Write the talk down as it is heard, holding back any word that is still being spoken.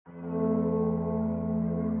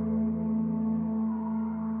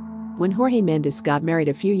When Jorge Mendes got married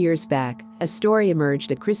a few years back, a story emerged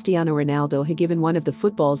that Cristiano Ronaldo had given one of the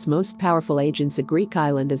football's most powerful agents a Greek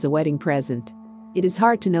island as a wedding present. It is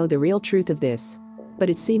hard to know the real truth of this, but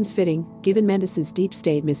it seems fitting, given Mendes' deep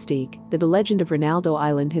state mystique, that the legend of Ronaldo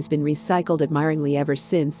Island has been recycled admiringly ever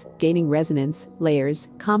since, gaining resonance, layers,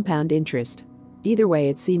 compound interest. Either way,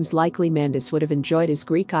 it seems likely Mendes would have enjoyed his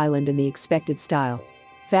Greek island in the expected style.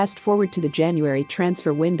 Fast forward to the January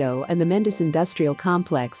transfer window and the Mendes Industrial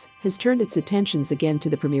Complex has turned its attentions again to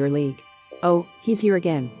the Premier League. Oh, he's here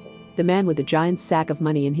again. The man with the giant sack of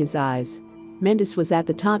money in his eyes. Mendes was at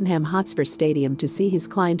the Tottenham Hotspur Stadium to see his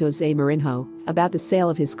client Jose Mourinho about the sale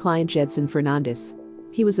of his client Gedson Fernandes.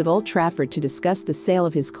 He was at Old Trafford to discuss the sale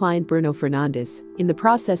of his client Bruno Fernandes, in the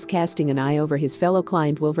process casting an eye over his fellow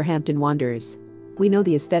client Wolverhampton Wanderers. We know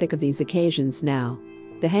the aesthetic of these occasions now.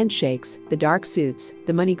 The handshakes, the dark suits,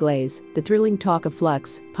 the money glaze, the thrilling talk of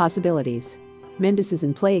flux, possibilities. Mendes is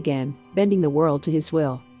in play again, bending the world to his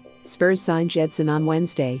will. Spurs signed Gedson on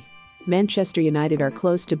Wednesday. Manchester United are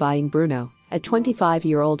close to buying Bruno, a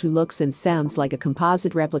 25-year-old who looks and sounds like a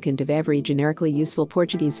composite replicant of every generically useful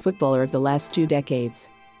Portuguese footballer of the last 2 decades.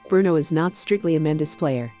 Bruno is not strictly a Mendes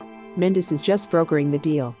player. Mendes is just brokering the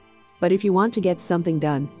deal. But if you want to get something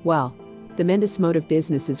done, well, the Mendes mode of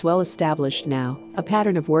business is well established now, a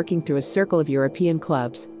pattern of working through a circle of European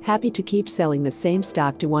clubs, happy to keep selling the same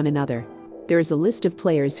stock to one another. There is a list of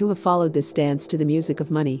players who have followed this dance to the music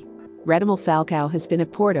of money. Radamel Falcao has been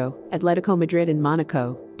at Porto, Atletico Madrid and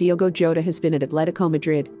Monaco. Diogo Jota has been at Atletico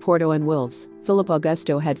Madrid, Porto and Wolves. Philip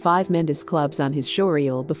Augusto had 5 Mendes clubs on his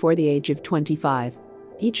showreel before the age of 25.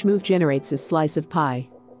 Each move generates a slice of pie.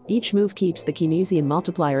 Each move keeps the Keynesian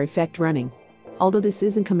multiplier effect running. Although this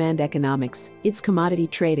isn't command economics, it's commodity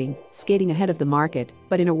trading, skating ahead of the market,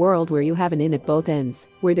 but in a world where you have an in at both ends,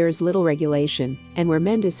 where there is little regulation, and where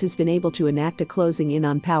Mendes has been able to enact a closing in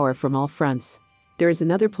on power from all fronts. There is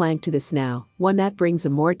another plank to this now, one that brings a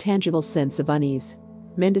more tangible sense of unease.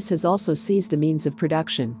 Mendes has also seized the means of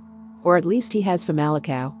production. Or at least he has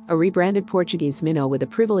Famalicão, a rebranded Portuguese minnow with a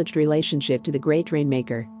privileged relationship to the great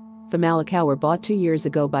rainmaker. Famalicão were bought 2 years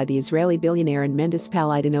ago by the Israeli billionaire and Mendes pal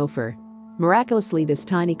Aydin Ofer. Miraculously, this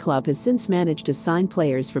tiny club has since managed to sign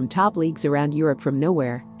players from top leagues around Europe from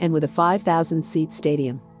nowhere, and with a 5,000-seat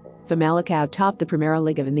stadium. Famalicão topped the Primeira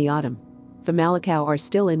Liga in the autumn. Famalicão are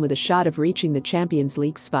still in with a shot of reaching the Champions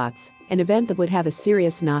League spots, an event that would have a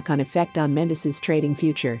serious knock-on effect on Mendes' trading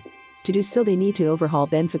future. To do so, they need to overhaul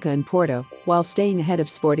Benfica and Porto, while staying ahead of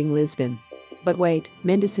Sporting Lisbon. But wait,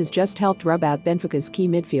 Mendes has just helped rub out Benfica's key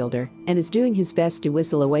midfielder, and is doing his best to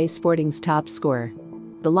whistle away Sporting's top scorer.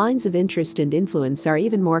 The lines of interest and influence are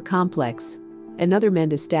even more complex. Another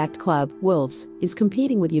Mendes-stacked club, Wolves, is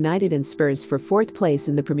competing with United and Spurs for 4th place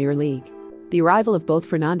in the Premier League. The arrival of both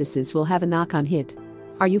Fernandeses will have a knock-on hit.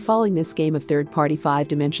 Are you following this game of third-party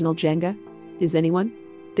 5-dimensional Jenga? Is anyone?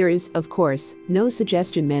 There is, of course, no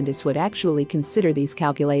suggestion Mendes would actually consider these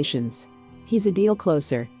calculations. He's a deal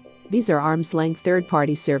closer. These are arm's-length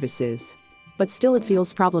third-party services. But still, it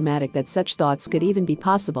feels problematic that such thoughts could even be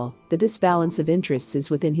possible, that this balance of interests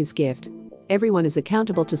is within his gift. Everyone is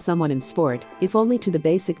accountable to someone in sport, if only to the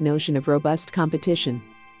basic notion of robust competition.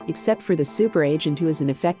 Except for the super agent who is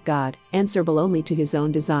in effect God, answerable only to his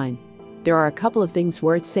own design. There are a couple of things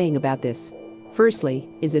worth saying about this. Firstly,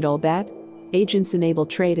 is it all bad? Agents enable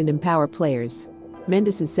trade and empower players.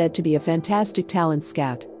 Mendes is said to be a fantastic talent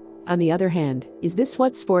scout. On the other hand, is this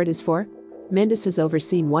what sport is for? Mendes has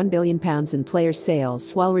overseen £1 billion in player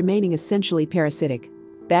sales while remaining essentially parasitic.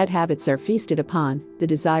 Bad habits are feasted upon, the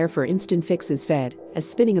desire for instant fixes fed, a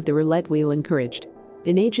spinning of the roulette wheel encouraged.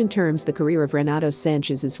 In agent terms, the career of Renato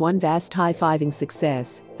Sanchez is one vast high-fiving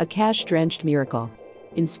success, a cash-drenched miracle.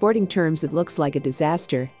 In sporting terms, it looks like a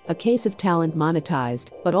disaster, a case of talent monetized,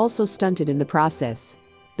 but also stunted in the process.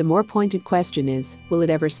 The more pointed question is, will it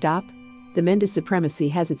ever stop? The Mendes supremacy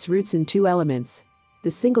has its roots in 2 elements. The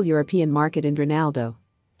single European market and Ronaldo.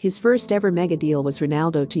 His first ever mega deal was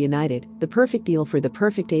Ronaldo to United, the perfect deal for the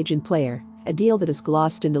perfect agent player, a deal that has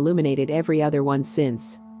glossed and illuminated every other one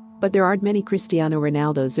since. But there aren't many Cristiano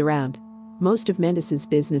Ronaldos around. Most of Mendes'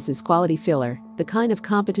 business is quality filler, the kind of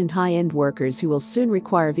competent high-end workers who will soon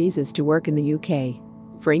require visas to work in the UK.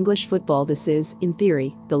 For English football, this is, in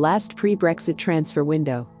theory, the last pre-Brexit transfer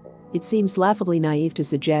window. It seems laughably naive to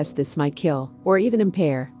suggest this might kill, or even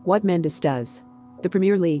impair, what Mendes does. The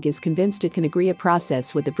Premier League is convinced it can agree a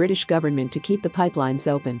process with the British government to keep the pipelines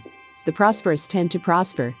open. The prosperous tend to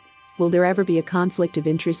prosper. Will there ever be a conflict of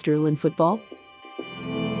interest rule in football?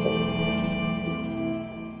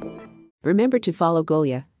 Remember to follow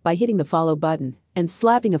Golia by hitting the follow button and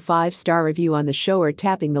slapping a 5-star review on the show or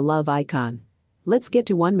tapping the love icon. Let's get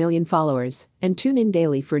to 1 million followers and tune in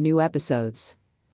daily for new episodes.